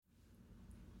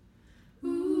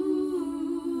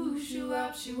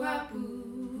shoo-wop,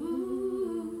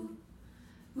 ooh,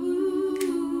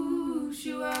 ooh,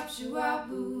 shoo-wop, shoo-wop,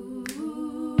 ooh,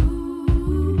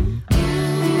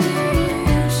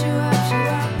 shoo-wop,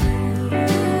 shoo-wop, ooh.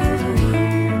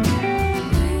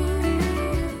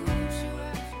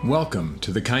 Welcome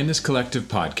to the Kindness Collective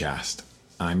podcast.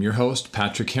 I'm your host,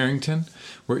 Patrick Harrington,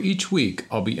 where each week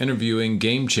I'll be interviewing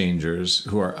game changers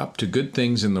who are up to good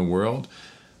things in the world,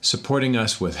 supporting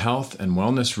us with health and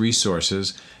wellness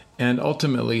resources, and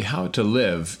ultimately how to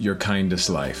live your kindest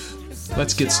life.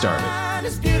 Let's get started.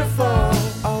 It's beautiful.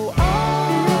 Oh, oh,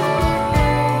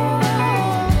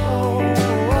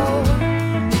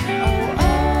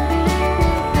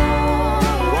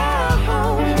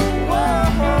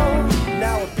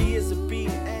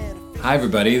 Hi,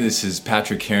 everybody. This is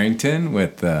Patrick Harrington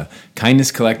with the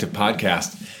Kindness Collective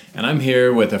podcast. And I'm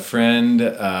here with a friend,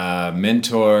 a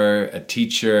mentor, a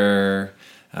teacher,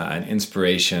 an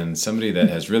inspiration, somebody that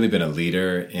has really been a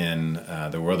leader in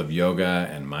the world of yoga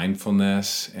and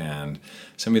mindfulness, and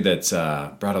somebody that's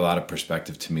brought a lot of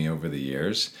perspective to me over the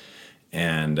years.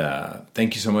 And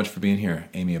thank you so much for being here,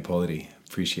 Amy Ippoliti.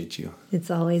 Appreciate you.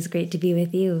 It's always great to be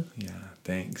with you. Yeah,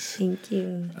 thanks. Thank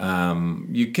you.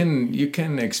 You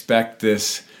can expect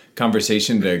this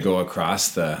conversation to go across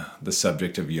the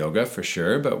subject of yoga for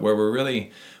sure, but where we're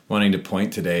really wanting to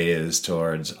point today is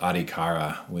towards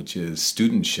adhikara, which is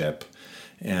studentship,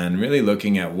 and really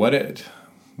looking at what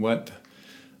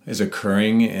is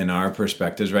occurring in our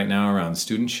perspectives right now around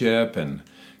studentship and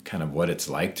kind of what it's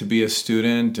like to be a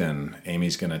student. And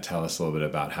Amy's going to tell us a little bit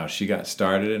about how she got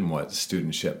started and what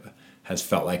studentship has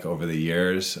felt like over the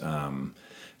years, from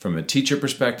a teacher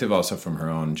perspective, also from her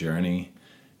own journey.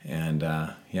 And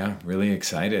really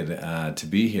excited to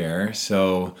be here.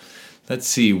 So let's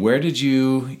see, where did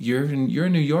you're a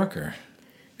New Yorker.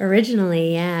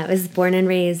 Originally, yeah. I was born and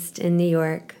raised in New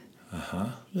York. Uh-huh.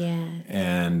 Yeah.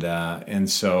 And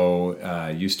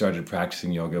so you started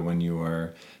practicing yoga when you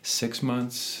were 7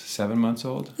 months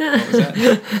old? What was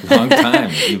that? Long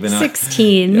time. You've been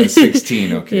 16.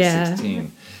 16, okay, Yeah.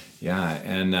 16. Yeah,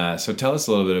 and so tell us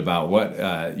a little bit about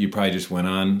what, you probably just went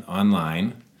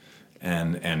online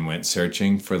and went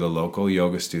searching for the local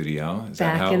yoga studio. Is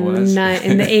that how it was? Back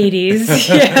in the 80s,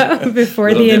 yeah,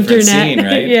 before the internet. Scene,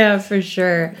 right? Yeah, for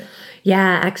sure.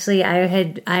 Yeah, actually,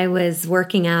 I was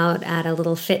working out at a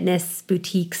little fitness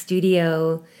boutique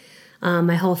studio.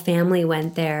 My whole family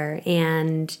went there,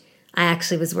 and I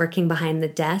actually was working behind the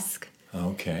desk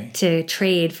to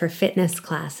trade for fitness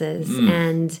classes.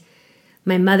 And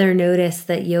my mother noticed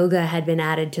that yoga had been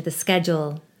added to the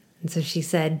schedule. And so she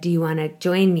said, "Do you want to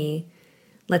join me?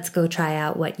 Let's go try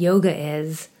out what yoga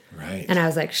is." Right. And I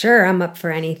was like, "Sure, I'm up for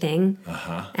anything."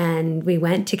 Uh-huh. And we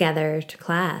went together to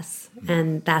class,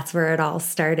 and that's where it all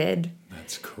started.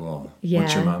 That's cool. Yeah.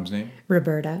 What's your mom's name?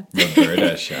 Roberta.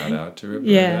 Roberta. Shout out to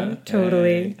Roberta. Yeah,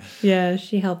 totally. Hey. Yeah,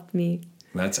 she helped me.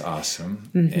 That's awesome.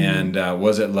 Mm-hmm. And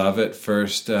was it love at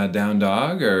first down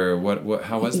dog, or what?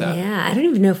 How was that? Yeah, I don't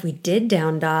even know if we did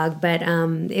down dog, but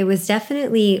it was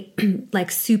definitely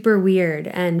like super weird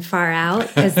and far out,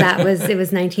 because it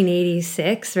was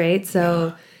 1986, right?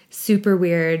 So super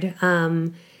weird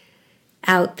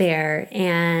out there.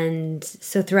 And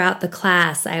so throughout the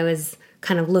class, I was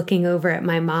kind of looking over at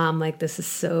my mom like, this is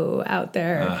so out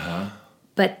there. Uh-huh.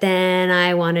 But then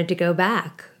I wanted to go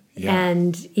back. Yeah.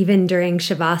 And even during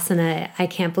Shavasana, I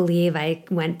can't believe I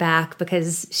went back,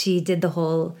 because she did the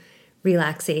whole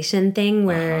relaxation thing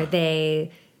where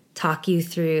they talk you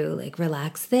through, like,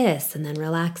 relax this and then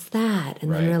relax that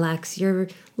and then relax your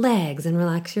legs and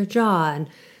relax your jaw and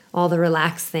all the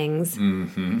relax things.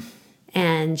 Mm-hmm.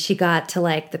 And she got to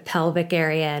like the pelvic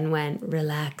area and went,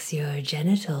 relax your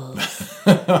genitals.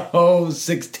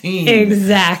 16.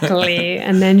 Exactly.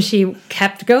 And then she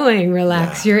kept going,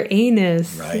 relax your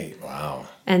anus. Right. Wow.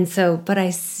 And so, but I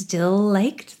still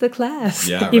liked the class.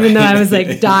 Yeah, even though I was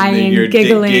like dying, You're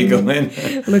giggling,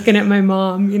 looking at my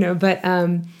mom, but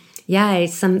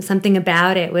something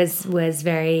about it was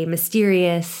very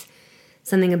mysterious.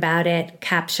 Something about it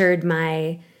captured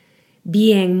my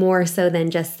being more so than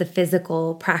just the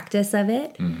physical practice of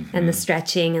it and the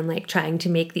stretching and like trying to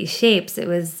make these shapes. It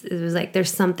was like,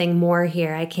 there's something more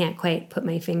here. I can't quite put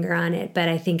my finger on it, but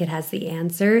I think it has the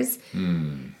answers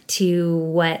to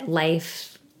what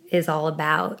life is all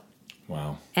about.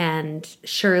 Wow. And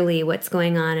surely what's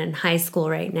going on in high school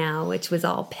right now, which was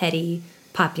all petty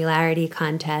popularity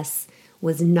contests,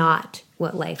 was not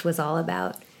what life was all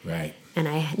about. Right. And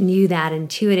I knew that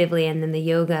intuitively. And then the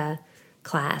yoga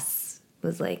class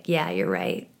was like, yeah, you're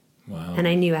right. Wow. And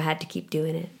I knew I had to keep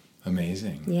doing it.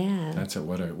 Amazing. Yeah. That's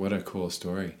what a cool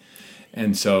story.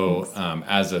 And so,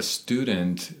 as a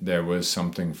student, there was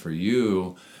something for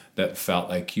you that felt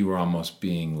like you were almost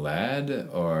being led,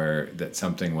 or that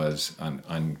something was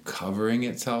uncovering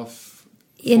itself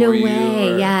In a for you,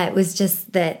 way, or- yeah. It was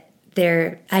just that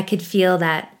I could feel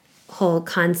that whole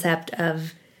concept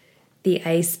of the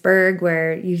iceberg,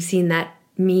 where you've seen that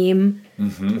meme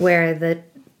where the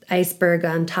iceberg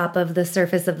on top of the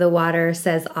surface of the water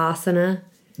says asana.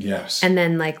 Yes. And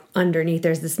then, like, underneath,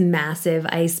 there's this massive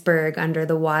iceberg under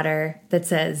the water that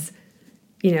says,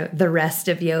 the rest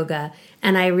of yoga.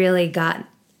 And I really got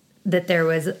that there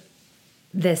was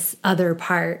this other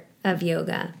part of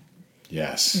yoga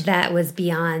Yes. that was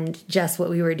beyond just what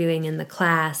we were doing in the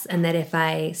class. And that if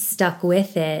I stuck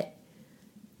with it,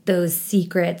 those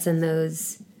secrets and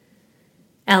those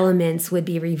elements would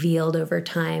be revealed over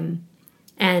time.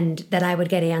 And that I would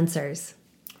get answers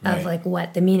of Right. like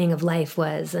what the meaning of life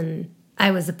was. And I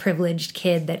was a privileged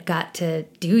kid that got to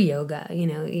do yoga,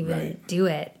 even Right. do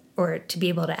it, or to be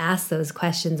able to ask those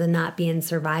questions and not be in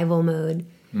survival mode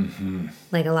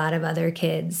like a lot of other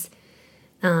kids.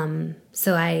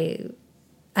 So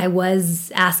I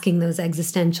was asking those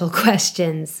existential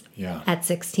questions Yeah. at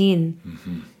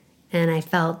 16. And I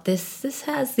felt this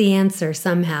has the answer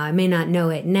somehow. I may not know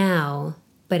it now,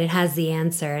 but it has the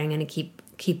answer. I'm going to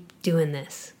keep doing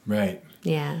this. Right.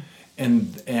 Yeah.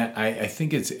 And I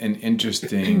think it's an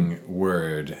interesting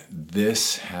word.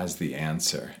 This has the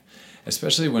answer.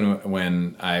 Especially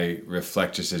when I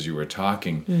reflect, just as you were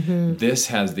talking, this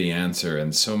has the answer.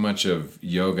 And so much of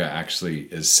yoga actually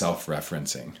is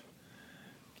self-referencing.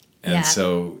 And Yeah.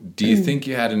 so do you think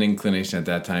you had an inclination at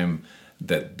that time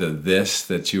that the this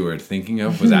that you were thinking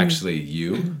of was actually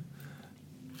you?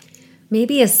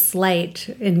 Maybe a slight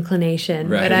inclination,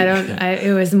 but Right.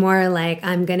 it was more like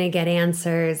I'm going to get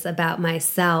answers about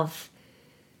myself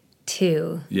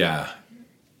too. Yeah.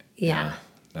 Yeah.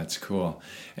 That's cool.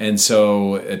 And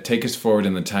so take us forward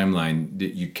in the timeline.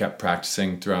 You kept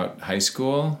practicing throughout high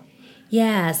school?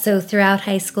 Yeah, so throughout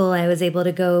high school, I was able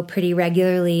to go pretty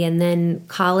regularly, and then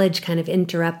college kind of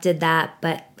interrupted that,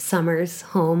 but summers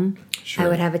home, Sure. I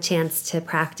would have a chance to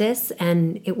practice.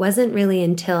 And it wasn't really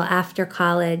until after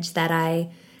college that I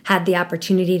had the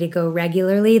opportunity to go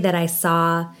regularly that I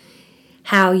saw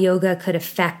how yoga could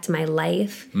affect my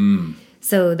life.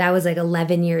 So that was like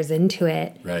 11 years into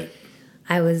it. Right.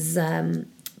 I was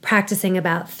practicing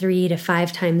about 3 to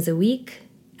 5 times a week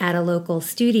at a local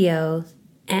studio.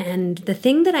 And the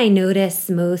thing that I noticed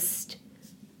most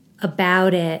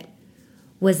about it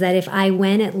was that if I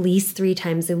went at least 3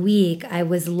 times a week, I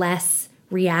was less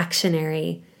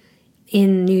reactionary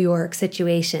in New York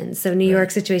situations. So New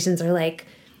York situations are like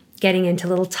getting into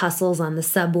little tussles on the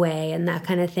subway and that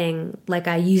kind of thing. Like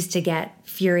I used to get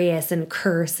furious and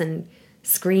curse and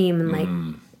scream and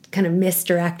like kind of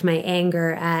misdirect my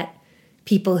anger at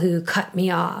people who cut me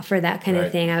off or that kind Right.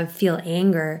 of thing. I would feel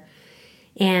anger.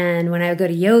 And when I would go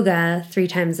to yoga 3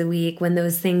 times a week, when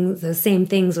those same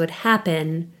things would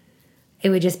happen, it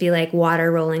would just be like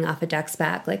water rolling off a duck's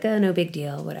back, like, oh, no big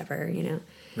deal, whatever,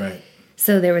 Right.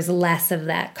 So there was less of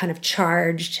that kind of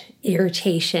charged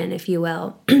irritation, if you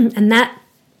will. And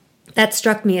that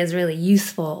struck me as really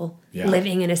useful Yeah.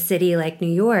 living in a city like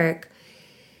New York.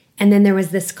 And then there was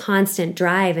this constant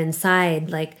drive inside,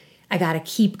 like, I got to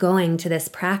keep going to this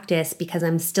practice because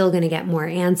I'm still going to get more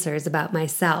answers about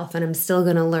myself and I'm still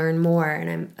going to learn more and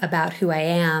I'm about who I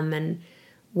am and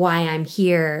why I'm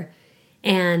here.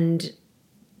 And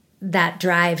that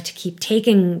drive to keep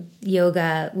taking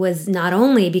yoga was not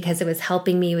only because it was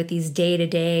helping me with these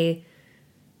day-to-day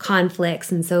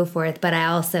conflicts and so forth, but I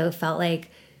also felt like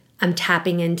I'm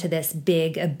tapping into this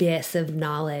big abyss of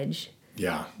knowledge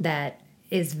Yeah. that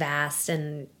is vast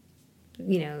and,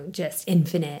 just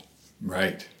infinite.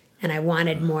 Right. And I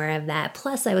wanted more of that.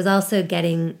 Plus, I was also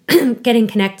getting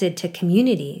connected to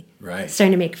community, Right.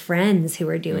 starting to make friends who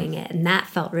were doing it. And that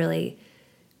felt really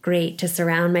great to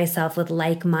surround myself with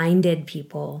like-minded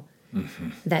people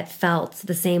that felt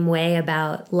the same way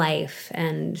about life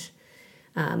and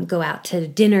go out to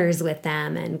dinners with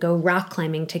them and go rock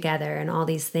climbing together and all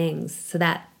these things. So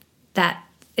that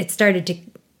it started to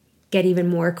get even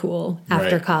more cool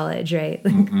after Right. college, right?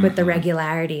 With the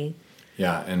regularity.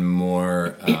 Yeah, and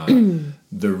more,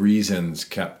 the reasons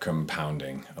kept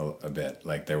compounding a bit.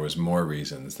 Like there was more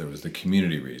reasons. There was the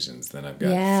community reasons. Then I've got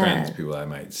Yeah. friends, people I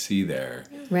might see there.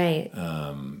 Right.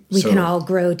 We so can all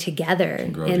grow together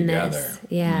grow in together. this.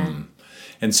 Yeah.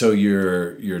 And so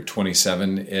you're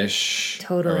 27-ish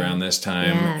Totally. around this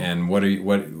time. Yeah. And what do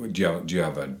you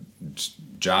have a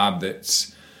job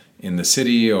that's in the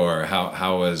city, or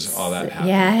how was all that happening?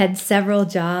 Yeah, I had several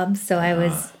jobs. So I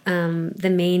was the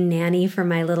main nanny for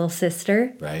my little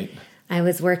sister. Right. I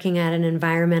was working at an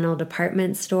environmental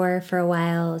department store for a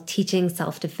while, teaching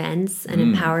self-defense and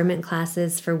empowerment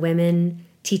classes for women,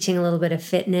 teaching a little bit of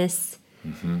fitness,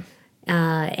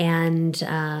 and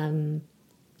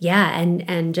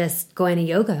just going to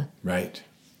yoga. Right.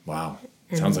 Wow.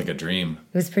 Sounds like a dream.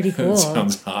 It was pretty cool.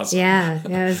 Sounds awesome. Yeah, it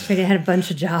was pretty. I had a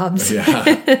bunch of jobs. Yeah.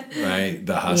 Right.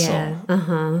 The hustle.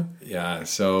 Yeah. Yeah.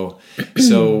 So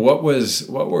what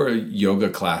were yoga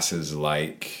classes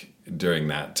like during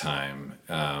that time?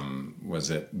 Was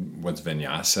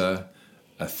vinyasa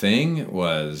a thing?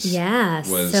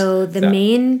 So the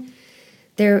main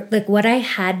there, like what I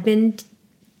had been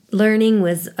learning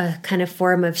was a kind of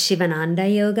form of Shivananda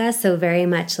yoga. So very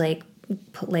much like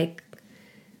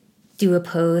do a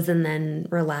pose and then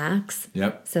relax.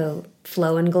 Yep. So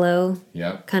flow and glow.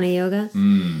 Yep. Kind of yoga.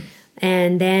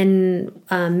 And then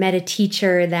met a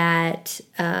teacher that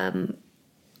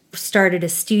started a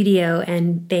studio,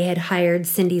 and they had hired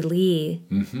Cindy Lee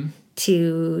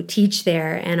to teach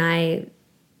there. And I,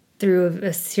 through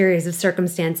a series of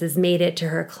circumstances, made it to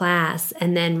her class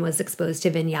and then was exposed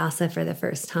to Vinyasa for the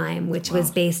first time, which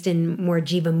was based in more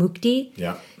Jiva Mukti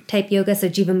type yoga. So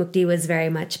Jiva Mukti was very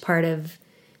much part of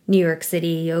New York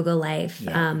City yoga life.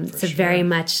 So very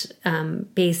much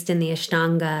based in the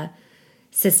Ashtanga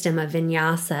system of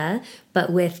Vinyasa,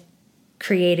 but with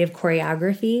creative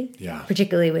choreography,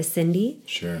 particularly with Cindy.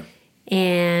 Sure.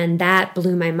 And that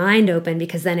blew my mind open,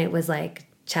 because then it was like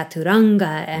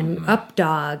chaturanga and up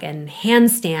dog and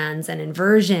handstands and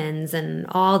inversions and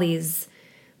all these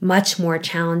much more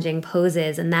challenging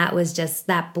poses. And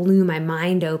that blew my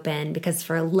mind open, because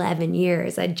for 11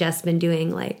 years I'd just been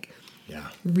doing like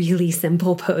really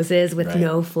simple poses with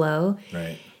no flow.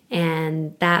 Right.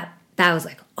 And that was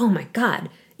like, oh my God,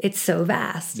 it's so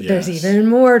vast. Yes. There's even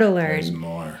more to learn. There's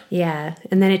more. Yeah.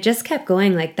 And then it just kept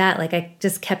going like that. Like I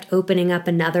just kept opening up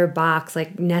another box,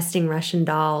 like nesting Russian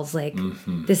dolls. Like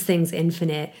this thing's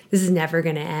infinite. This is never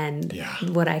going to end. Yeah.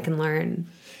 What I can learn.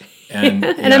 And,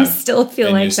 and I'm still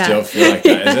feel like that. You still feel like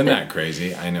that. Isn't that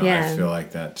crazy? I know. I feel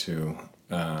like that too.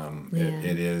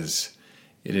 It is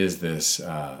this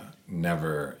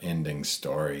never ending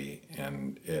story.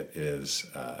 And it is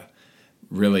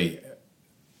really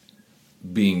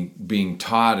being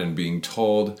taught and being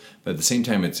told, but at the same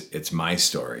time, it's my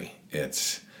story.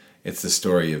 It's the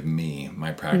story of me.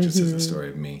 My practice is the story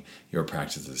of me. Your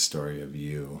practice is the story of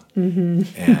you.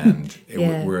 And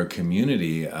we're a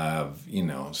community of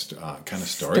kind of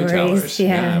storytellers.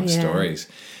 Stories.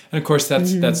 And of course,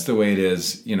 that's the way it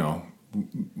is.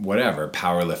 Whatever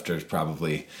powerlifters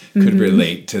probably could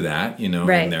relate to that. In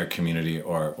their community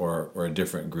or a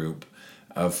different group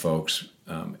of folks.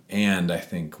 And I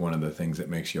think one of the things that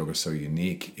makes yoga so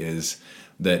unique is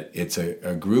that it's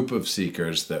a group of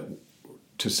seekers that,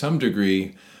 to some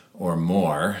degree or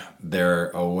more, they're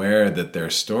aware that their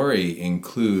story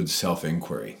includes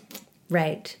self-inquiry.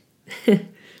 Right.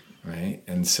 Right.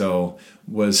 And so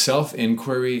was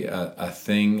self-inquiry a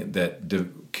thing that,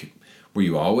 were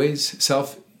you always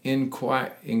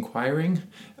self-inquiring?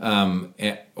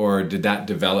 Or did that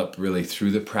develop really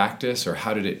through the practice, or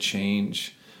how did it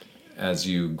change as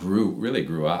you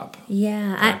grew up?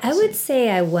 Yeah, I would say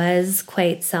I was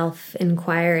quite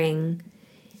self-inquiring.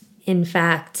 In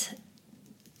fact,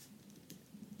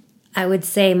 I would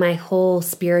say my whole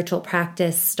spiritual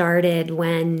practice started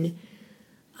when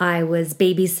I was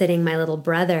babysitting my little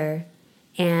brother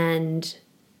and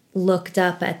looked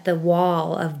up at the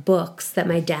wall of books that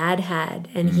my dad had.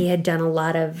 And he had done a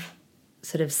lot of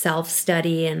sort of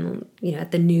self-study and,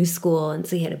 at the new school. And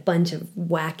so he had a bunch of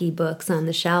wacky books on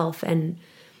the shelf. And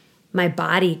my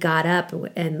body got up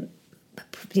and,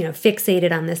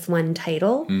 fixated on this one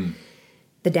title,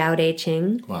 the Tao Te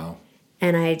Ching. Wow.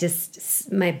 And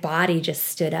my body just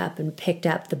stood up and picked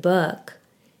up the book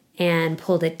and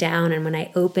pulled it down. And when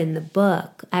I opened the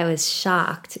book, I was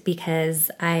shocked,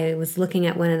 because I was looking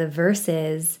at one of the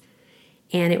verses,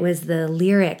 and it was the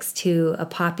lyrics to a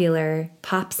popular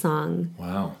pop song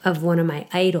of one of my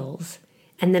idols.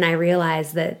 And then I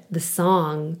realized that the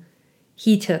song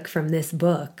he took from this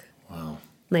book. Wow.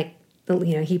 Like,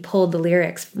 he pulled the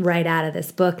lyrics right out of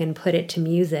this book and put it to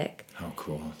music. How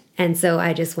cool. And so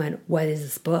I just went, what is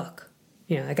this book?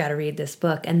 I got to read this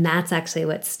book. And that's actually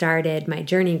what started my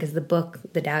journey, because the book,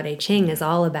 the Tao Te Ching, is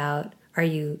all about, are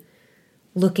you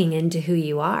looking into who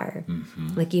you are?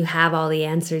 Like, you have all the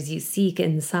answers you seek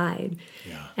inside.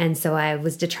 Yeah. And so I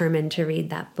was determined to read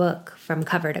that book from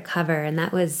cover to cover. And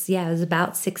that was, it was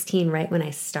about 16, right when I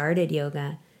started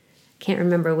yoga. Can't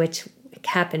remember which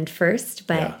happened first,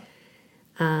 but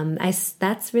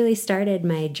that's really started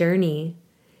my journey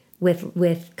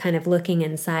with kind of looking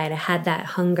inside. I had that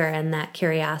hunger and that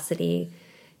curiosity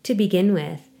to begin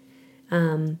with.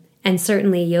 And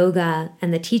certainly yoga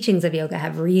and the teachings of yoga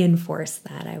have reinforced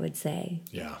that, I would say.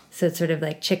 Yeah. So it's sort of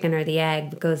like chicken or the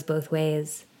egg, goes both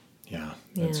ways. Yeah,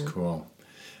 that's Yeah. cool.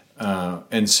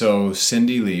 And so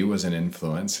Cindy Lee was an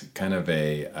influence, kind of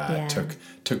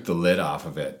took the lid off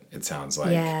of it, it sounds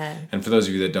like. Yeah. And for those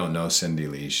of you that don't know Cindy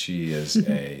Lee, she is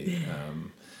a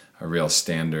real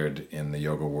standard in the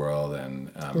yoga world.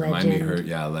 And remind me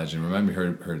legend. Remind me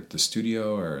her the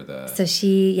studio or the... So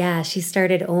she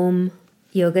started Om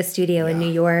Yoga Studio in Yeah.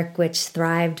 New York, which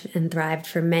thrived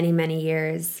for many, many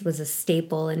years, was a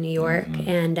staple in New York,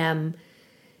 and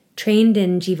trained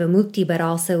in Jivamukti, but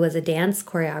also was a dance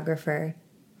choreographer.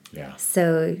 Yeah.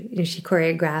 So she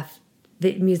choreographed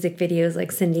music videos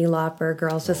like Cyndi Lauper,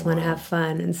 Girls Just Want to Have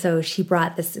Fun. And so she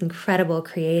brought this incredible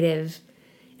creative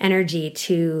energy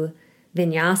to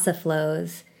vinyasa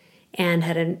flows, and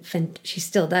she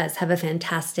still does have a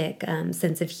fantastic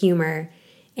sense of humor,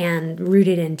 and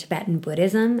rooted in Tibetan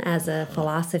Buddhism as a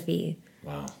philosophy.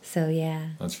 Wow. So, yeah.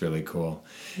 That's really cool.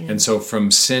 Yeah. And so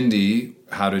from Cindy,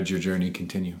 how did your journey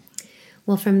continue?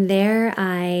 Well, from there,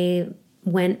 I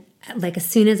went, like, as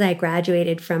soon as I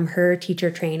graduated from her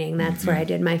teacher training, that's where I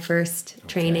did my first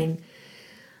training.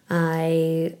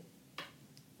 I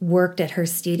worked at her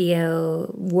studio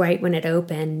right when it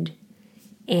opened,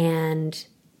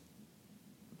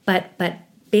 but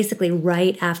basically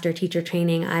right after teacher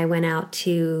training, I went out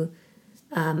to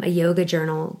not a yoga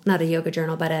journal,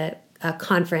 but a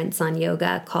conference on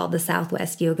yoga called the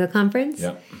Southwest Yoga Conference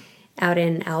out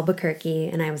in Albuquerque.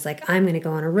 And I was like, I'm going to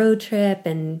go on a road trip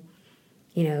and,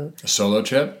 A solo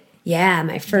trip? Yeah,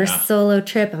 my first solo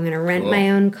trip. I'm going to rent my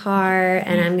own car,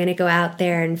 and I'm going to go out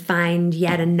there and find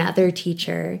yet another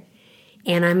teacher.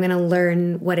 And I'm going to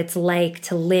learn what it's like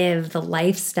to live the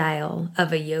lifestyle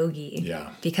of a yogi.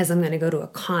 Yeah. Because I'm going to go to a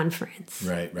conference.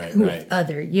 Right. With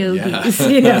other yogis,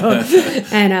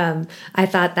 And I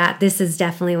thought that this is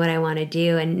definitely what I want to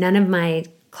do. And none of my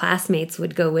classmates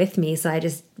would go with me. So I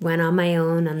just went on my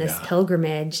own on this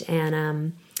pilgrimage.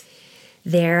 And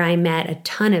there I met a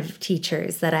ton of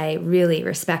teachers that I really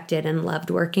respected and loved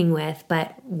working with.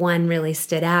 But one really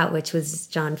stood out, which was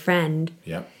John Friend.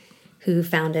 Yep. Who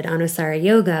founded Anusara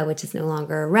Yoga, which is no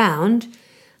longer around.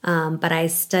 But I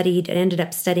ended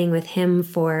up studying with him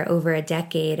for over a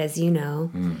decade, as you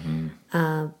know,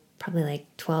 probably like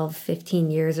 12, 15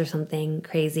 years or something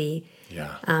crazy.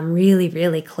 Yeah. Really,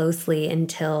 really closely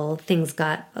until things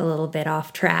got a little bit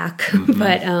off track.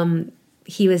 But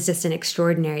he was just an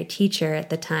extraordinary teacher at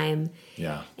the time.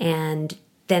 Yeah. And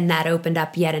then that opened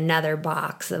up yet another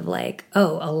box of like,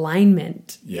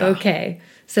 alignment. Yeah. Okay.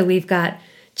 So we've got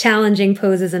challenging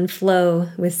poses and flow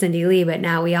with Cindy Lee, but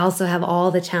now we also have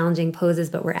all the challenging poses,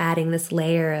 but we're adding this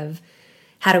layer of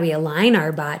how do we align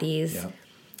our bodies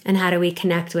and how do we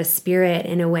connect with spirit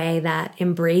in a way that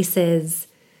embraces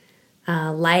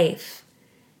life,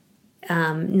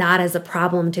 not as a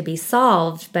problem to be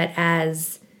solved, but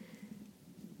as,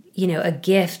 a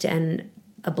gift and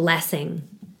a blessing,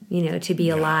 to be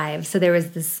alive. So there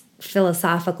was this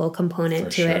philosophical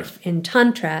component to it in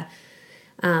Tantra.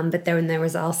 But then there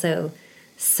was also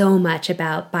so much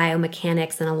about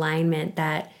biomechanics and alignment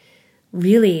that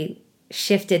really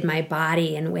shifted my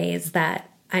body in ways that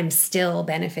I'm still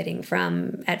benefiting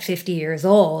from at 50 years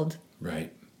old.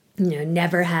 Right.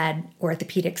 Never had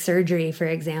orthopedic surgery, for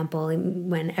example,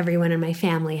 when everyone in my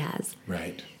family has.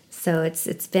 Right. So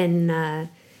it's been a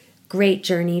great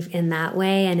journey in that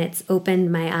way, and it's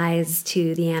opened my eyes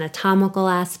to the anatomical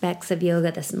aspects of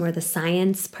yoga, more the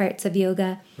science parts of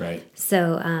yoga. Right.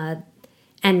 So,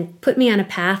 and put me on a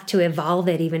path to evolve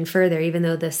it even further, even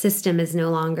though the system is no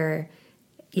longer,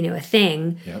 a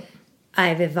thing. Yep.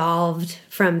 I've evolved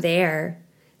from there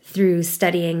through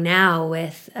studying now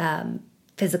with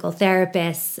physical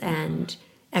therapists and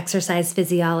exercise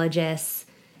physiologists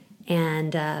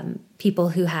and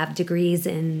people who have degrees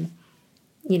in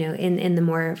in the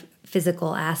more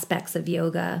physical aspects of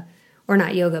yoga, or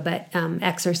not yoga, but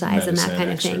exercise and that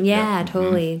kind of thing. Yeah,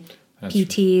 totally.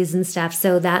 PTs and stuff.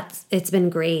 So it's been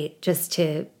great just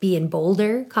to be in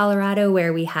Boulder, Colorado,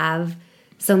 where we have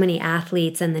so many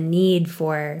athletes and the need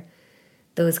for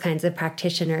those kinds of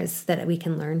practitioners that we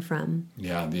can learn from.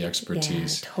 Yeah, the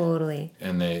expertise. Yeah, totally.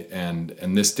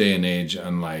 And this day and age,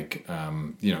 unlike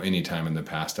any time in the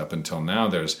past up until now,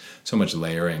 there's so much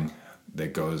layering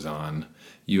that goes on.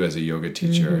 You as a yoga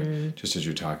teacher, just as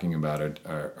you're talking about,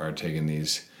 are taking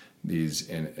these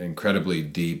incredibly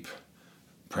deep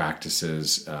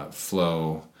practices,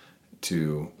 flow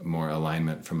to more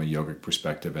alignment from a yogic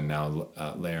perspective, and now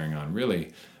layering on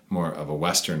really more of a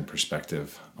Western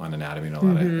perspective on anatomy in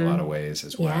a lot of ways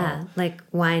as well. Yeah, like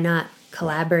why not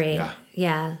collaborate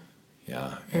Yeah.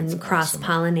 Yeah. And it's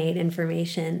cross-pollinate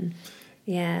information.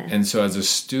 Yeah. And so as a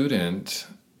student,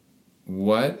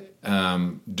 what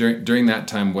during that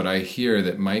time, what I hear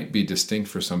that might be distinct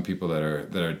for some people that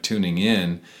are tuning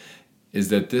in is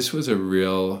that this was a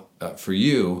real, for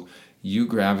you, you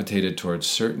gravitated towards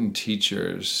certain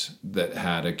teachers that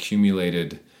had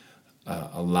accumulated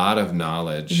a lot of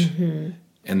knowledge, and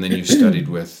then you studied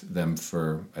with them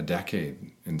for a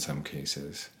decade in some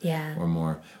cases, or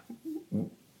more.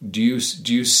 Do you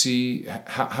see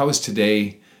how is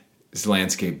today's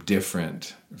landscape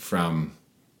different from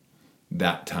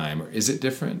that time, or is it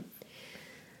different?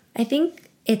 I think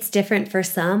it's different for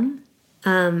some,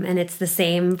 and it's the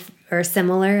same or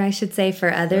similar, I should say,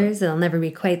 for others. It'll never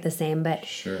be quite the same, but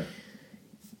sure.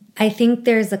 I think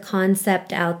there's a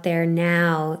concept out there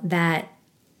now that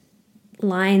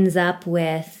lines up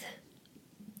with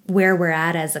where we're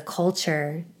at as a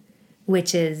culture,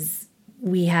 which is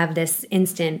we have this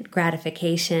instant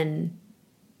gratification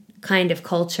kind of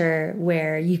culture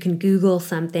where you can Google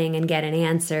something and get an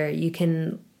answer. You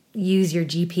can use your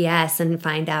GPS and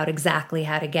find out exactly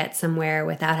how to get somewhere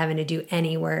without having to do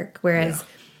any work. Whereas,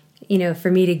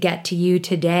 for me to get to you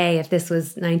today, if this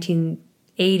was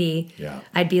 1980,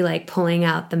 I'd be like pulling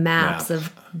out the maps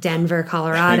of Denver,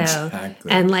 Colorado,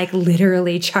 and like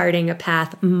literally charting a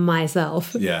path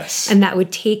myself. Yes. And that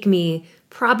would take me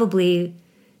probably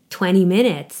 20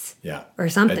 minutes or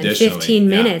something, 15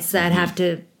 minutes. I'd have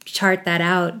to chart that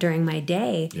out during my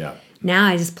day. Yeah. Now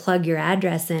I just plug your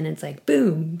address in and it's like,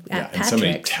 boom, at Patrick's. And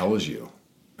somebody tells you.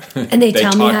 And they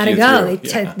tell me how to go.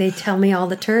 Through. They tell me all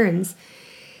the turns.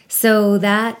 So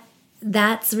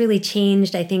that's really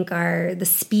changed, I think, the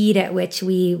speed at which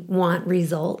we want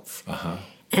results.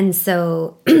 And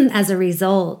so as a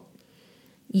result,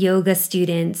 yoga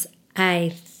students,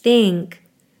 I think,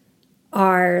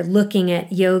 are looking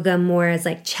at yoga more as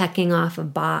like checking off a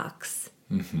box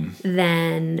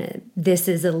than this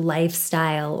is a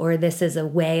lifestyle, or this is a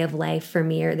way of life for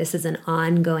me, or this is an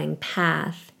ongoing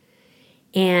path.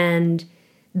 And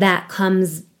that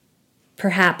comes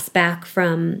perhaps back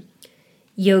from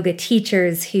yoga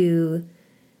teachers who,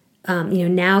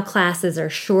 now classes are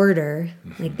shorter.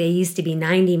 Like they used to be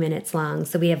 90 minutes long.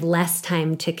 So we have less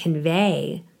time to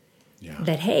convey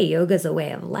that, hey, yoga's a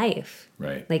way of life.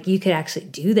 Right. Like you could actually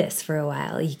do this for a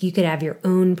while. You could have your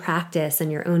own practice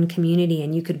and your own community,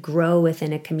 and you could grow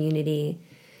within a community.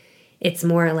 It's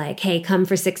more like, hey, come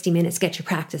for 60 minutes, get your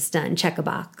practice done, check a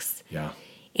box. Yeah.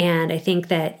 And I think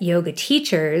that yoga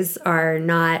teachers are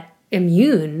not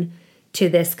immune to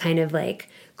this kind of like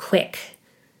quick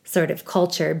sort of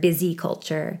culture, busy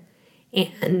culture.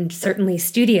 And certainly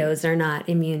studios are not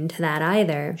immune to that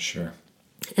either. Sure.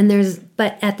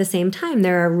 But at the same time,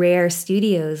 there are rare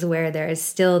studios where there is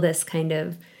still this kind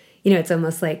of, it's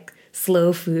almost like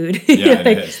slow food. Yeah,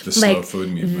 it is. The slow food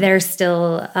movement. They're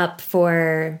still up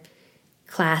for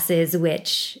classes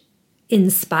which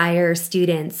inspire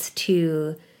students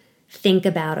to think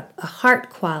about a heart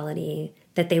quality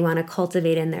that they want to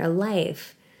cultivate in their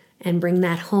life and bring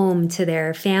that home to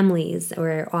their families,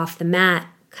 or off the mat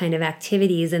kind of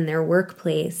activities in their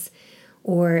workplace,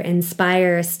 or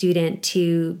inspire a student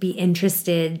to be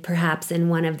interested perhaps in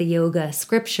one of the yoga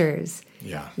scriptures,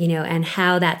 and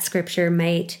how that scripture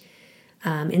might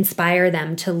inspire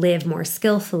them to live more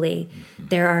skillfully.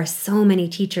 There are so many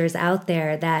teachers out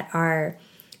there that are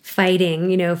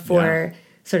fighting, for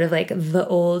sort of like the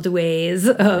old ways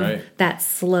of that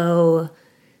slow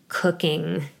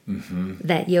cooking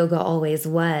that yoga always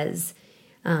was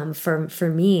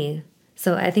for me.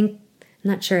 So I think,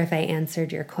 I'm not sure if I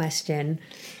answered your question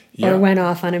or went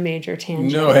off on a major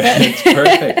tangent. No, it's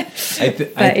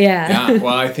perfect.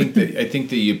 Well, I think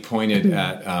that you pointed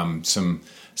at some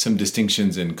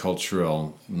distinctions in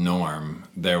cultural norm.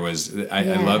 There was I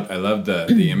love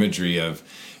the imagery of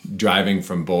driving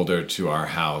from Boulder to our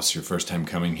house, your first time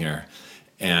coming here,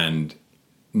 and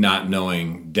not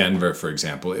knowing Denver, for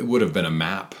example. It would have been a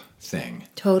map thing.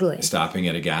 Totally. Stopping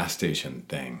at a gas station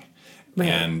thing. Right.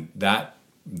 And that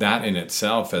in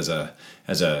itself as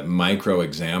a micro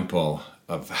example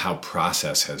of how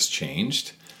process has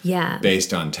changed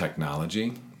based on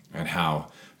technology, and how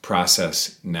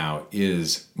process now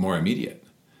is more immediate.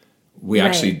 We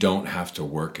actually don't have to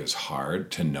work as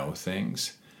hard to know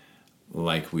things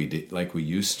like we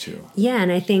used to. Yeah,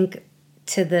 and I think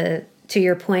to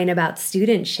your point about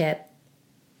studentship,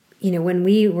 when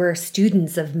we were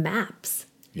students of maps.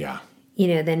 Yeah.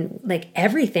 Then like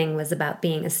everything was about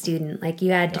being a student. Like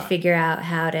you had to figure out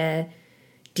how to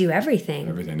do everything.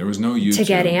 There was no YouTube. To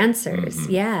get answers.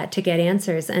 To get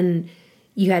answers. And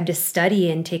you had to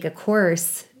study and take a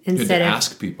course instead of...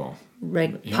 ask people.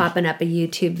 popping up a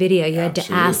YouTube video. You had to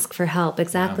Absolutely. ask for help.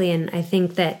 Exactly. And I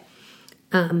think that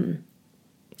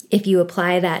if you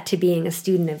apply that to being a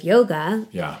student of yoga,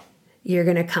 Yeah. you're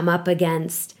going to come up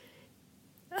against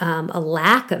a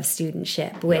lack of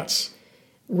studentship,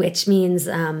 which means,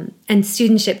 and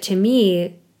studentship to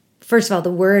me, first of all,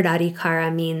 the word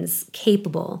adhikara means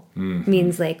capable,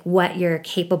 means like what you're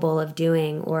capable of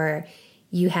doing, or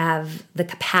you have the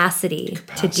capacity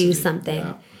to do something.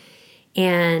 Yeah.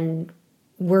 And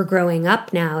we're growing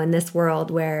up now in this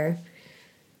world where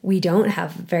we don't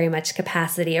have very much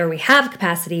capacity, or we have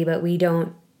capacity, but we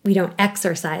don't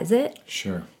exercise it.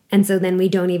 Sure. And so then we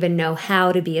don't even know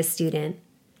how to be a student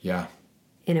Yeah.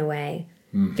 in a way,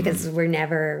 because we're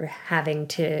never having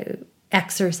to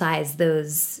exercise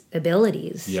those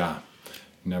abilities. Yeah.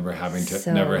 Never having to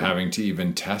So-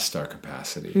 even test our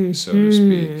capacity, so to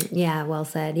speak. Yeah, well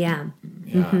said. Yeah.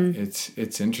 Yeah.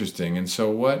 It's interesting. And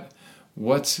so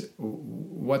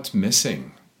what's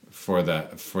missing for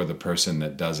the person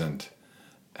that doesn't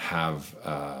have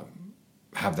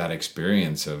that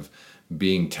experience of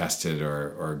being tested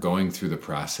or going through the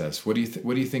process? What do you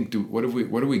think? What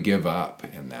do we give up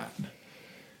in that?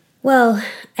 Well,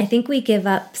 I think we give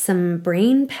up some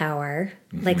brain power,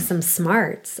 like some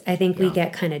smarts. I think we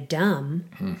get kind of dumb.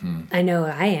 I know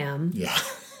I am. Yeah.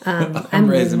 I'm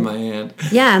raising my hand.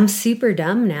 Yeah, I'm super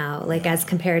dumb now, like as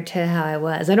compared to how I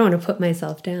was. I don't want to put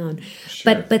myself down.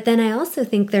 Sure. But then I also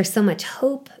think there's so much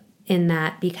hope in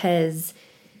that, because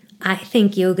I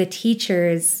think yoga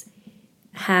teachers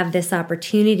have this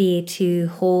opportunity to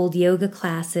hold yoga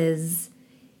classes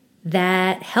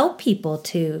that help people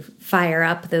to fire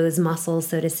up those muscles,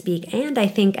 so to speak. And I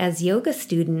think as yoga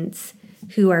students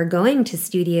who are going to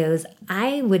studios,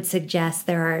 I would suggest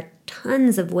there are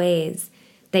tons of ways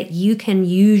that you can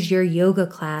use your yoga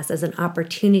class as an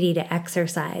opportunity to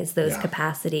exercise those Yeah.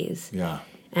 capacities. Yeah.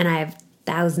 And I have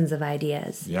thousands of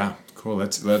ideas. Yeah, cool.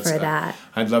 Let's For that.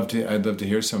 I'd love to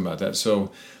hear some about that.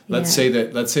 So let's say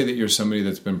that you're somebody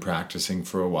that's been practicing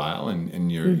for a while,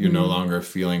 and you're no longer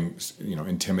feeling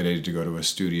intimidated to go to a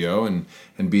studio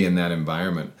and be in that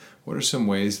environment. What are some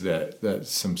ways that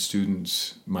some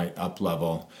students might up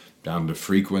level down to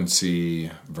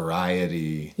frequency,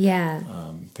 variety, Yeah.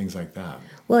 things like that?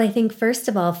 Well, I think first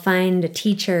of all, find a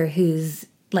teacher who's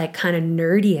like kind of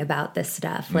nerdy about this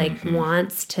stuff, like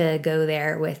wants to go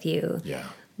there with you. Yeah.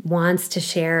 Wants to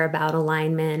share about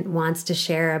alignment, wants to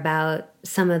share about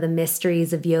some of the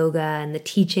mysteries of yoga and the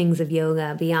teachings of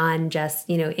yoga beyond just,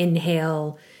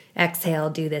 inhale, exhale,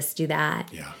 do this, do that.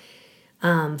 Yeah.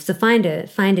 So find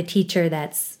a teacher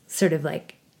that's sort of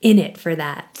like in it for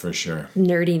that For sure.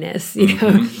 nerdiness,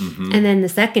 And then the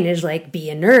second is like be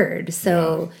a nerd.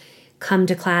 So come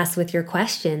to class with your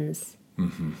questions.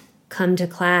 Come to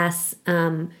class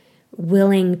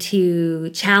willing to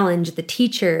challenge the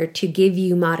teacher to give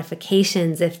you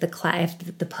modifications if the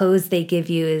pose they give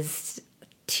you is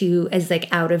like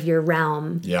out of your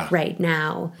realm right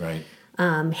now. Right.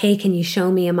 Hey, can you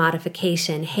show me a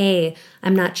modification? Hey,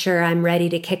 I'm not sure I'm ready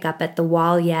to kick up at the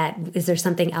wall yet. Is there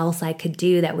something else I could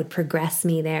do that would progress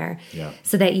me there? Yeah.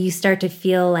 So that you start to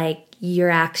feel like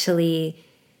you're actually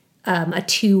a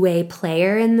two-way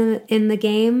player in the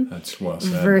game. That's well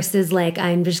said. Versus like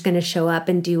I'm just going to show up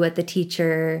and do what the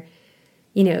teacher,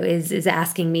 is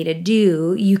asking me to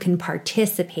do. You can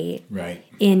participate Right.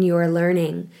 in your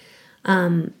learning.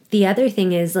 The other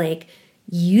thing is like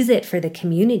use it for the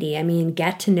community. I mean,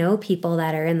 get to know people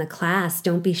that are in the class.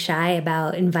 Don't be shy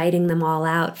about inviting them all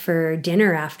out for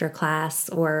dinner after class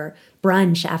or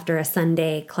brunch after a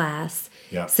Sunday class.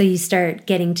 Yeah. So you start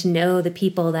getting to know the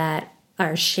people that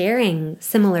are sharing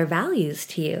similar values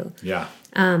to you. Yeah.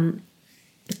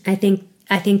 I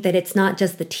think that it's not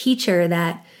just the teacher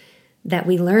that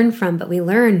we learn from, but we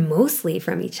learn mostly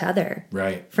from each other.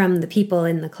 Right. From the people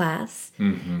in the class.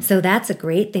 So that's a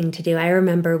great thing to do. I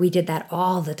remember we did that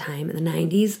all the time in the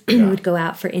 90s. We would go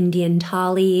out for Indian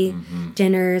thali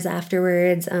dinners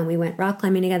afterwards. We went rock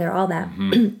climbing together, all that.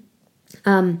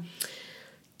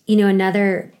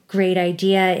 Another great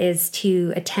idea is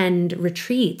to attend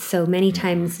retreats. So many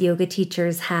times yoga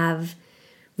teachers have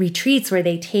retreats where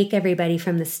they take everybody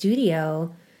from the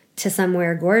studio to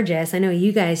somewhere gorgeous. I know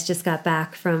you guys just got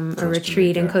back from a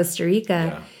retreat in Costa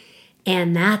Rica. Yeah.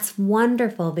 And that's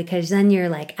wonderful because then you're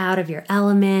like out of your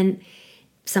element.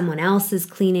 Someone else is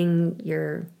cleaning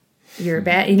your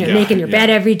bed, making your bed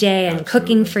every day and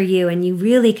cooking for you. And you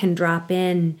really can drop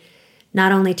in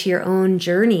not only to your own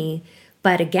journey,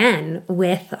 but again,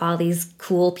 with all these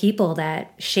cool people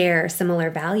that share similar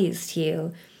values to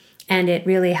you. And it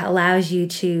really allows you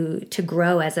to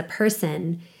grow as a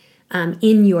person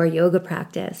in your yoga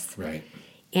practice. Right.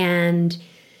 And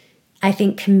I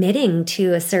think committing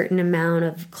to a certain amount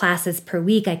of classes per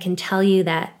week, I can tell you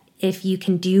that if you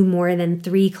can do more than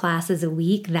 3 classes a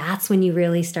week, that's when you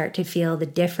really start to feel the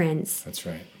difference That's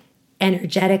right.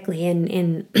 energetically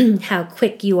in how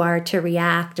quick you are to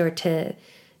react or to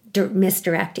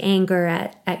misdirect anger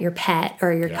at your pet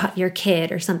or your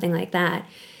kid or something like that.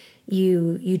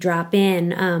 You drop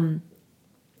in,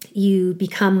 you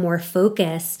become more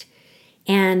focused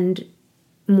and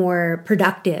more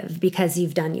productive because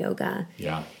you've done yoga.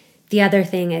 Yeah. The other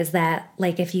thing is that,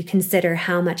 like, if you consider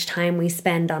how much time we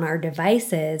spend on our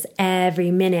devices,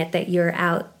 every minute that you're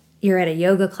at a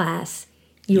yoga class,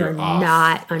 you're off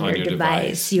not on on your your device.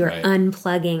 device, You're right.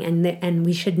 unplugging, and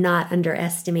we should not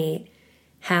underestimate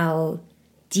how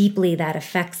deeply that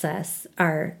affects us,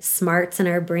 our smarts in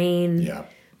our brain, Yeah.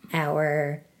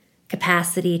 our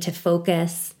capacity to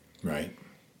focus, Right.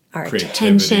 our Creativity,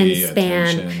 attention span,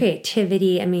 attention.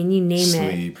 creativity. I mean, you name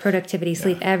Sleep. it, productivity,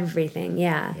 sleep, Yeah. everything.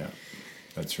 Yeah. Yeah.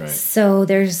 That's right. So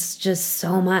there's just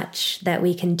so much that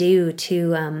we can do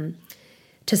to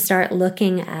start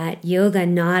looking at yoga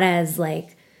not as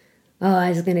like, oh, I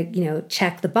was going to,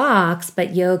 check the box,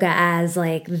 but yoga as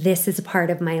like, this is a part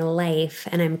of my life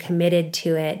and I'm committed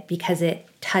to it because it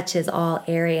touches all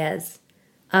areas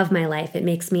of my life. It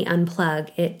makes me unplug.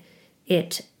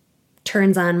 It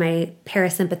turns on my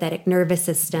parasympathetic nervous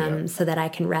system so that I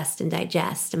can rest and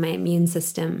digest, and my immune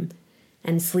system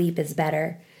and sleep is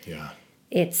better. Yeah.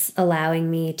 It's allowing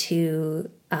me to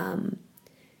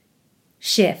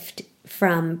shift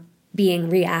from being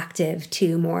reactive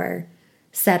to more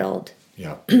settled.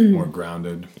 Yeah. More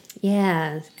grounded.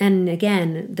 Yeah. And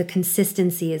again, the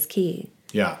consistency is key.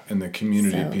 Yeah. And the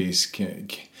community So-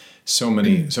 piece so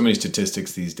many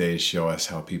statistics these days show us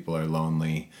how people are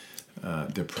lonely,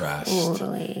 depressed,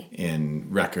 Totally. in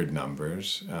record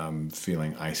numbers,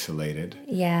 feeling isolated.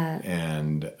 Yeah.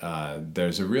 And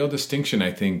there's a real distinction,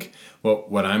 I think.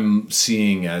 What I'm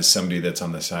seeing as somebody that's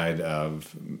on the side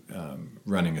of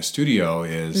running a studio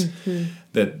is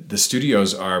that the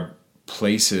studios are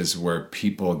places where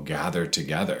people gather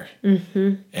together.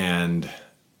 And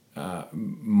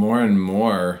more and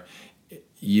more,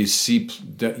 you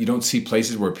don't see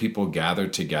places where people gather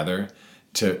together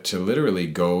to literally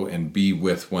go and be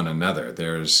with one another.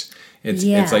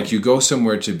 It's like you go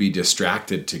somewhere to be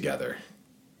distracted together.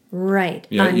 Right.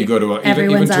 Yeah, you go to even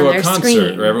everyone's to on a their concert,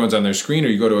 screen. or everyone's on their screen, or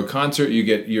you go to a concert, you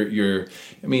get your.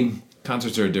 I mean,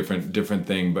 concerts are a different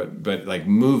thing, but like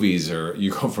movies, or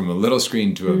you go from a little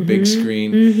screen to a big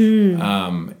screen,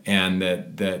 and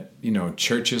that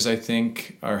churches, I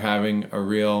think, are having a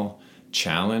real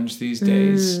challenge these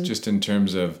days, just in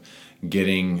terms of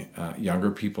getting younger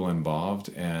people involved.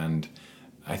 And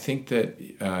I think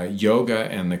that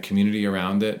yoga and the community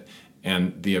around it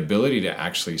and the ability to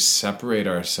actually separate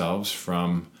ourselves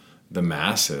from the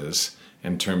masses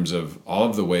in terms of all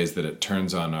of the ways that it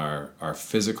turns on our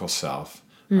physical self,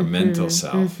 our mental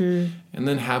self, and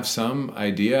then have some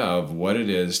idea of what it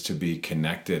is to be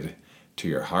connected to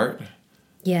your heart,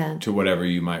 Yeah. to whatever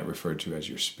you might refer to as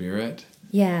your spirit.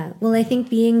 Yeah. Well, I think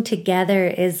being together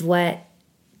is what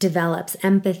develops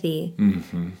empathy,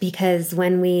 because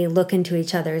when we look into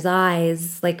each other's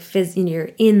eyes, like you're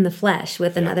in the flesh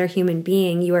with another human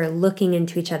being, you are looking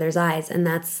into each other's eyes, and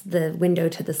that's the window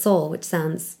to the soul, which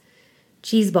sounds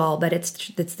cheeseball, but it's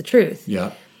the truth.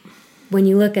 Yeah. When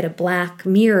you look at a black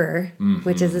mirror,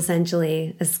 which is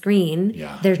essentially a screen,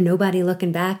 there's nobody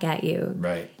looking back at you.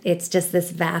 Right. It's just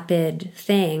this vapid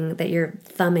thing that you're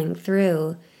thumbing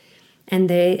through. And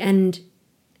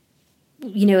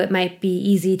it might be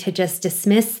easy to just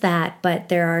dismiss that, but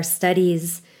there are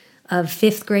studies of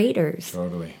 5th graders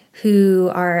Totally.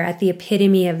 who are at the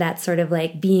epitome of that sort of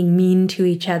like being mean to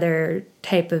each other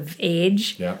type of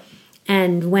age. Yeah.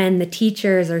 And when the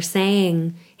teachers are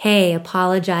saying, hey,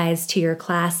 apologize to your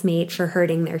classmate for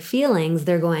hurting their feelings,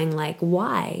 they're going like,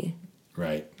 why?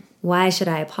 Right. Why should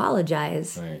I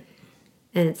apologize? Right.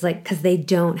 And it's like, because they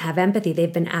don't have empathy.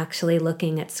 They've been actually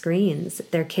looking at screens.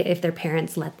 If their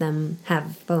parents let them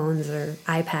have phones or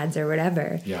iPads or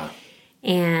whatever. Yeah.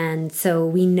 And so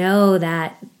we know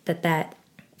that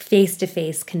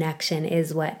face-to-face connection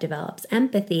is what develops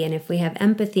empathy. And if we have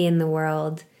empathy in the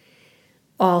world,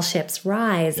 all ships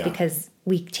rise, because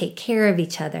we take care of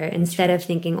each other. Instead of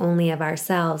thinking only of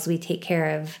ourselves, we take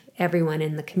care of everyone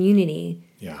in the community,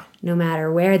 no matter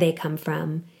where they come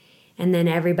from. And then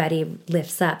everybody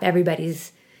lifts up.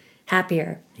 Everybody's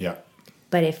happier. Yeah.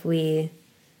 But if we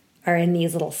are in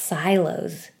these little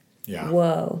silos,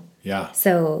 whoa. Yeah.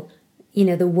 So,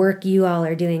 the work you all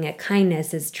are doing at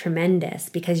Kindness is tremendous,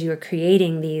 because you are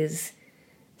creating these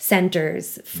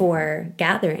centers for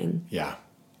gathering. Yeah.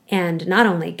 and not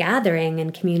only gathering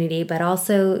in community, but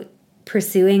also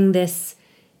pursuing this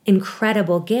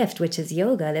incredible gift, which is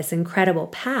yoga, this incredible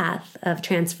path of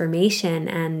transformation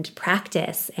and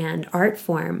practice and art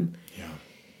form. Yeah.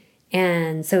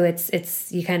 And so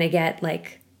it's you kind of get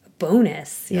like a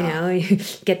bonus, you Yeah. know, you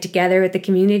get together with the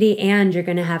community and you're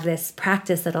going to have this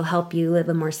practice that'll help you live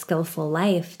a more skillful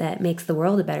life that makes the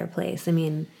world a better place. I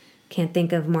mean, can't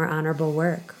think of more honorable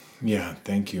work. Yeah,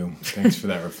 thank you. Thanks for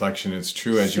that reflection. It's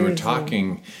true. As you were Seriously.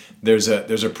 talking, there's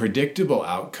a predictable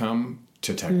outcome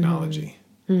to technology.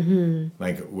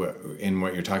 Like in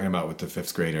what you're talking about with the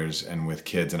fifth graders and with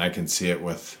kids, and I can see it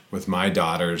with my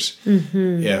daughters.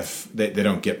 If they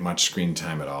don't get much screen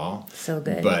time at all, So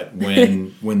good. but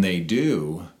when they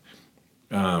do,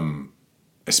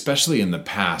 especially in the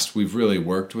past, we've really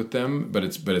worked with them, but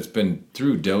it's been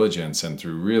through diligence and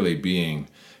through really being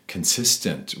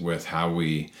consistent with how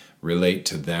we relate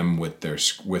to them with their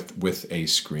with a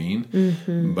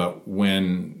screen. But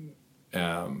when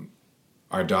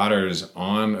our daughter's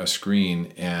on a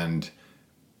screen and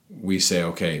we say,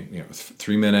 okay,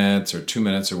 3 minutes or 2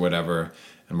 minutes or whatever,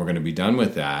 and we're going to be done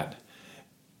with that,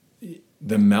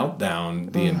 the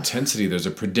meltdown, the intensity, there's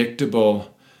a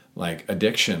predictable like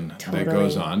addiction that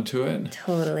goes Totally. on to it.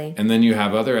 Totally. And then you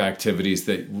have other activities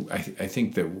that I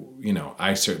think that,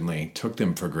 I certainly took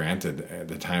them for granted at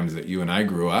the times that you and I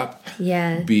grew up.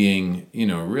 Yeah. Being,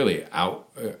 really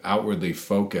outwardly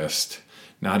focused,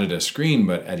 not at a screen,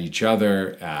 but at each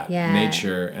other, at Yeah.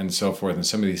 nature and so forth. And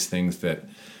some of these things that,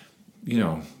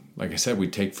 like I said, we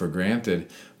take for granted.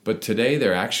 But today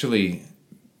they're actually,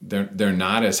 they're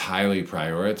not as highly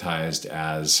prioritized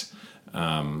as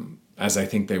I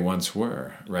think they once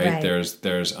were, right? Right.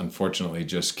 There's unfortunately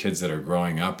just kids that are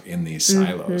growing up in these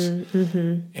silos,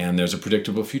 and there's a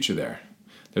predictable future there.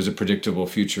 There's a predictable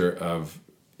future of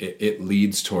it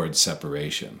leads towards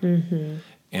separation,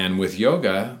 and with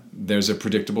yoga, there's a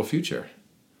predictable future.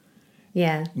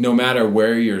 Yeah. No matter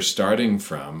where you're starting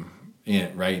from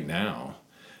right now,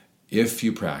 if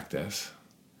you practice,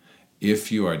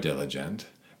 if you are diligent,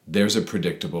 there's a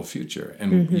predictable future,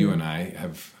 and you and I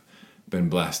have been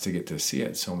blessed to get to see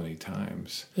it so many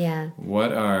times. Yeah.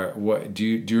 What do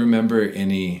you remember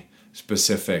any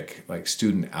specific like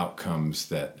student outcomes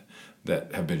that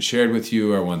have been shared with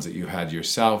you, or ones that you had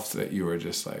yourself that you were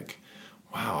just like,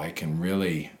 wow, I can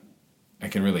really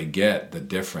get the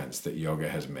difference that yoga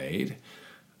has made?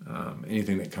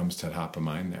 Anything that comes to top of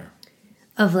mind there?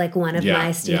 Of like one of Yeah,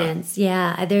 my students.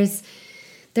 Yeah.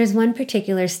 There's one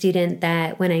particular student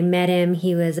that when I met him,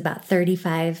 he was about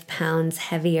 35 pounds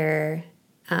heavier,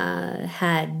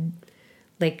 had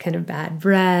like kind of bad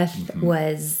breath,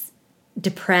 was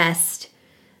depressed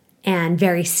and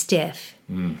very stiff.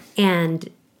 And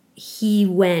he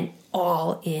went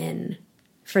all in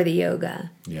for the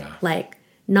yoga. Yeah. Like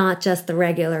not just the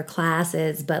regular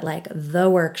classes, but like the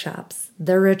workshops,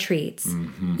 the retreats,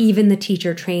 even the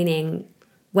teacher training,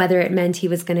 whether it meant he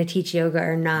was going to teach yoga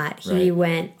or not. He Right.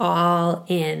 went all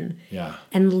in. Yeah.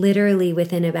 And literally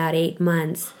within about 8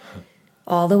 months,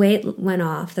 all the weight went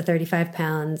off, the 35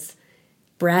 pounds,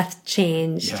 breath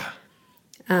changed,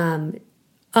 Yeah.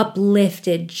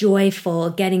 uplifted, joyful,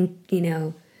 getting,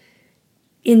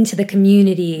 into the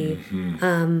community,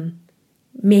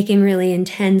 making really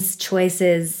intense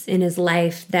choices in his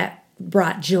life that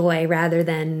brought joy rather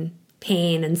than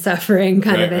pain and suffering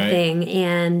kind of a Right. thing.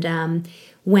 And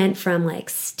went from like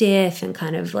stiff and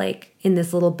kind of like in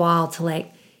this little ball to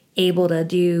like able to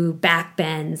do back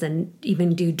bends and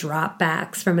even do drop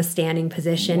backs from a standing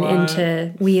position What?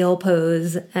 into wheel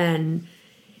pose. And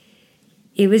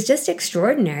it was just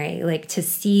extraordinary, like to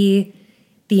see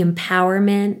the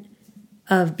empowerment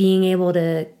of being able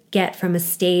to get from a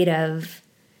state of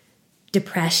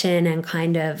depression and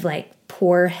kind of like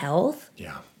poor health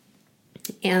Yeah.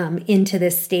 into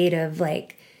this state of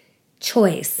like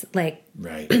choice. Like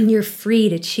Right. you're free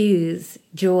to choose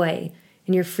joy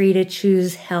and you're free to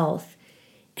choose health,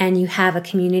 and you have a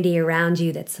community around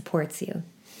you that supports you.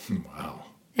 Wow.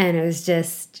 And it was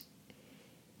just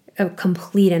a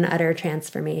complete and utter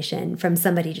transformation from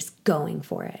somebody just going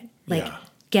for it. Like Yeah.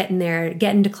 getting there,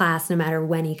 getting to class no matter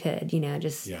when he could,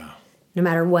 just Yeah. no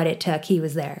matter what it took, he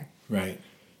was there. Right.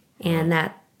 And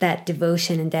that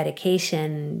devotion and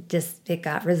dedication, just, it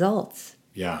got results.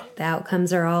 Yeah. The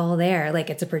outcomes are all there. Like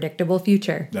it's a predictable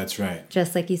future, That's right.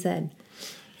 just like you said.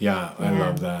 Yeah, I Yeah.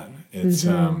 love that. It's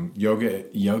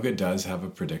yoga does have a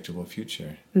predictable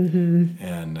future,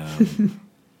 and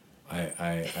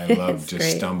I love It's just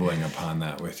great. stumbling upon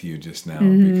that with you just now,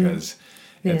 because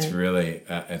it's Yeah.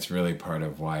 really part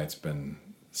of why it's been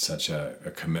such a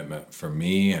commitment for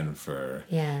me and for,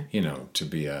 Yeah. to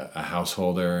be a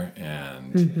householder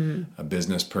and a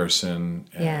business person.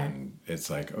 Yeah. And it's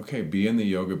like, okay, be in the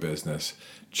yoga business,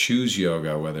 choose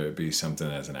yoga, whether it be something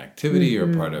as an activity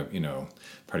or part of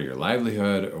your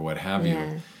livelihood or what have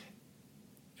Yeah. you.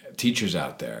 Teachers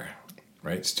out there,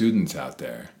 right? Students out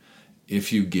there.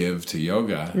 If you give to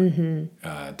yoga,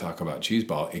 talk about cheese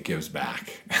ball, it gives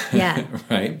back. Yeah.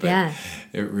 Right? But Yeah.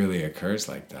 it really occurs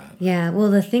like that. Yeah. Well,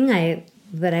 the thing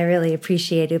that I really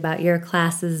appreciate about your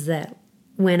class is that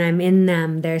when I'm in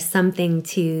them, there's like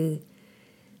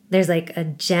a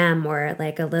gem or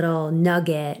like a little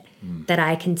nugget that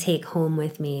I can take home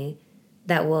with me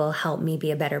that will help me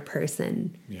be a better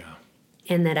person. Yeah.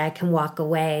 And that I can walk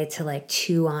away to like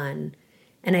chew on.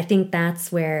 And I think that's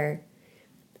where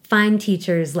find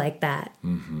teachers like that,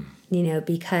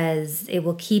 because it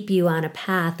will keep you on a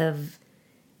path of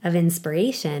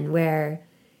inspiration where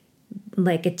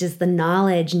like the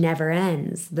knowledge never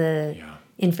ends. The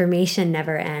information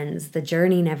never ends. The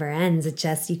journey never ends. It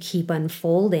just, you keep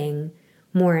unfolding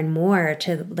more and more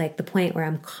to like the point where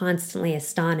I'm constantly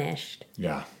astonished.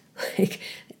 Yeah.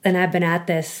 And I've been at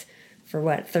this for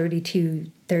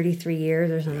 33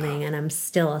 years or something, and I'm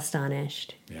still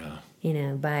astonished, Yeah.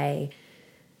 by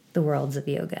the worlds of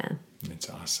yoga. It's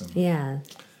awesome. Yeah.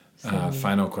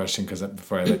 Final question, because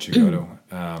before I let you go to,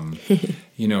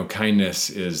 kindness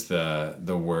is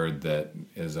the word that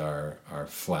is our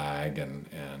flag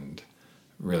and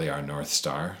really our North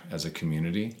Star as a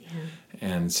community. Yeah.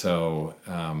 And so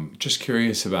just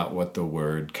curious about what the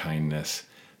word kindness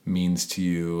means to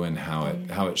you and how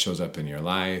it shows up in your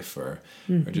life or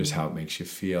just how it makes you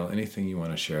feel. Anything you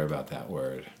want to share about that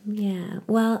word? Yeah.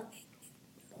 Well,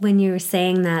 when you were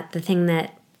saying that, the thing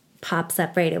that pops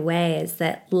up right away is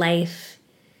that life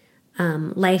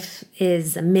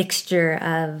is a mixture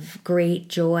of great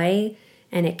joy,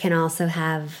 and it can also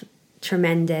have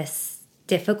tremendous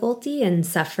difficulty and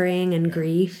suffering and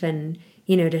grief. And,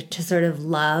 to sort of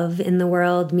love in the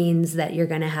world means that you're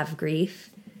going to have grief.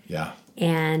 Yeah.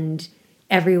 And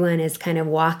everyone is kind of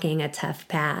walking a tough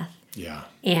path. Yeah.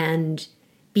 And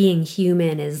being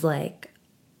human is like,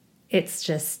 it's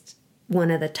just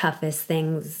one of the toughest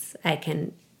things I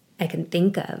can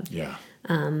think of. Yeah.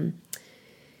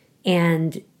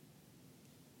 And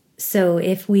so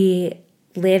if we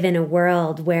live in a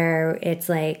world where it's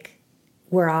like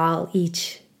we're all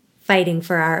each fighting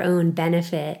for our own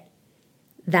benefit,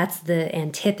 that's the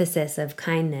antithesis of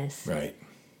kindness. Right.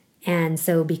 And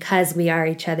so because we are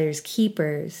each other's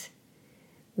keepers,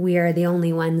 we are the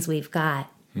only ones we've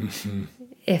got.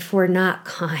 If we're not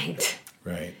kind,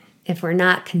 Right. if we're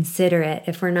not considerate,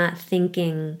 if we're not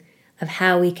thinking of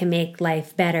how we can make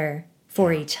life better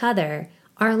for each other,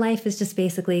 our life is just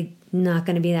basically not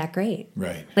going to be that great.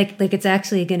 Right. Like it's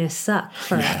actually going to suck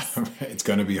for us. It's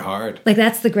going to be hard. Like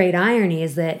that's the great irony,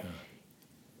 is that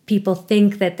people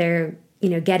think that they're,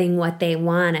 getting what they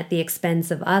want at the expense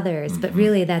of others, but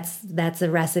really that's a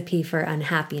recipe for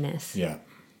unhappiness. Yeah.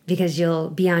 Because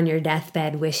you'll be on your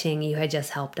deathbed wishing you had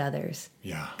just helped others.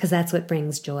 Yeah. Because that's what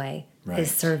brings joy, Right. is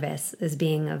service, is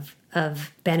being of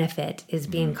benefit, is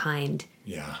being kind.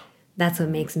 Yeah. That's what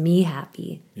makes me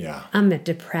happy. Yeah. I'm a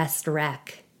depressed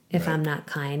wreck if Right. I'm not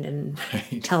kind and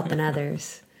Right. helping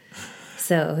others.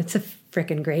 So it's a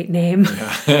freaking great name.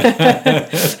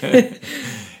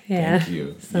 Yeah. Thank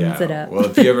you. Sums it up. Well,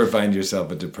 if you ever find yourself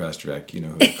a depressed wreck, you know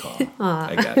who to call.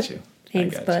 I got you.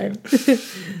 Thanks, I got bud. you.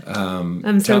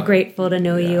 I'm so tell- grateful to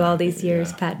know you Yeah, all these years,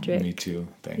 yeah. Patrick. Me too.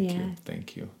 Thank Yeah. you.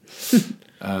 Thank you.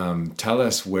 Tell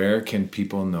us, where can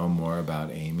people know more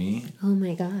about Amy? Oh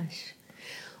my gosh.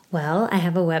 Well, I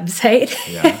have a website.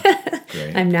 Yeah.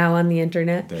 Great. I'm now on the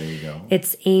internet. There you go.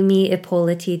 It's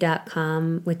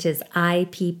amyippoliti.com, which is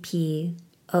IPPOLITI.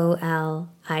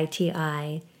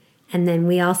 And then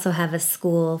we also have a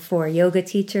school for yoga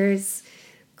teachers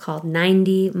called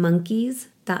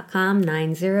 90monkeys.com,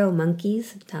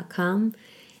 90monkeys.com.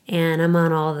 And I'm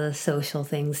on all the social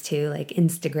things too, like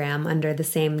Instagram under the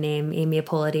same name, Amy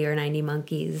Ippoliti or 90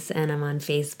 Monkeys. And I'm on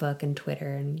Facebook and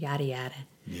Twitter and yada yada.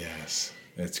 Yes.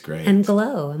 That's great. And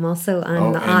Glow. I'm also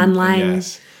on the and online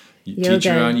yes.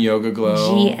 Teacher on Yoga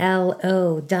Glow.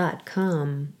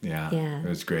 GLO.com. Yeah, Yeah. It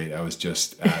was great. I was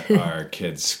just at our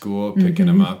kids' school picking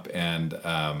them up, and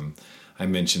I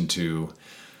mentioned to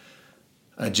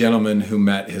a gentleman who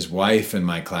met his wife in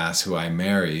my class, who I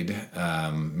married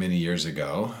many years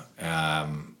ago,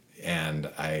 and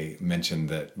I mentioned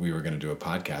that we were going to do a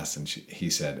podcast, and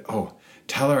he said, "Oh,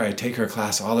 tell her I take her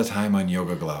class all the time on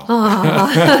Yoga Glow."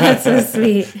 Aw, that's so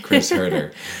sweet. Chris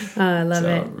Herder. Oh, I love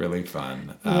So it. really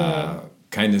fun.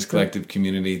 Kindness Collective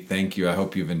community, thank you. I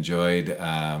hope you've enjoyed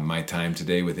my time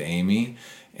today with Amy,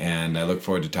 and I look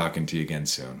forward to talking to you again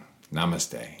soon.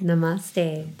 Namaste.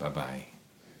 Namaste. Bye-bye.